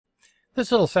This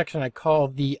little section I call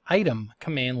the item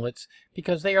commandlets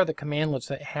because they are the commandlets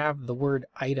that have the word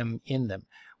item in them.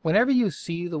 Whenever you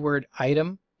see the word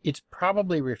item, it's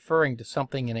probably referring to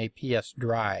something in a PS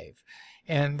drive.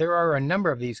 And there are a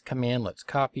number of these commandlets: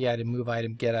 copy item, move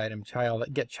item, get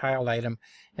child item,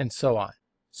 and so on.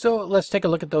 So let's take a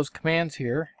look at those commands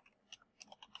here.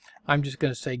 I'm just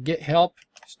going to say get help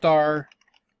star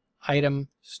item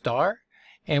star,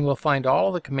 and we'll find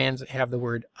all the commands that have the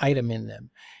word item in them.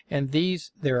 And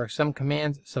these, there are some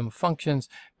commands, some functions,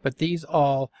 but these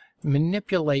all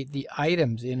manipulate the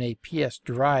items in a PS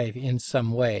drive in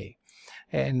some way.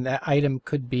 And that item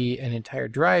could be an entire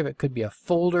drive, it could be a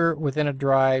folder within a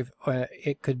drive,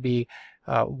 it could be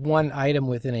one item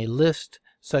within a list,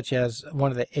 such as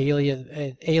one of the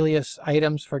alias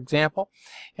items, for example.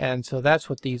 And so that's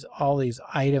what all these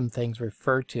item things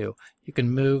refer to. You can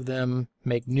move them,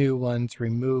 make new ones,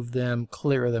 remove them,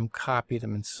 clear them, copy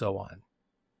them, and so on.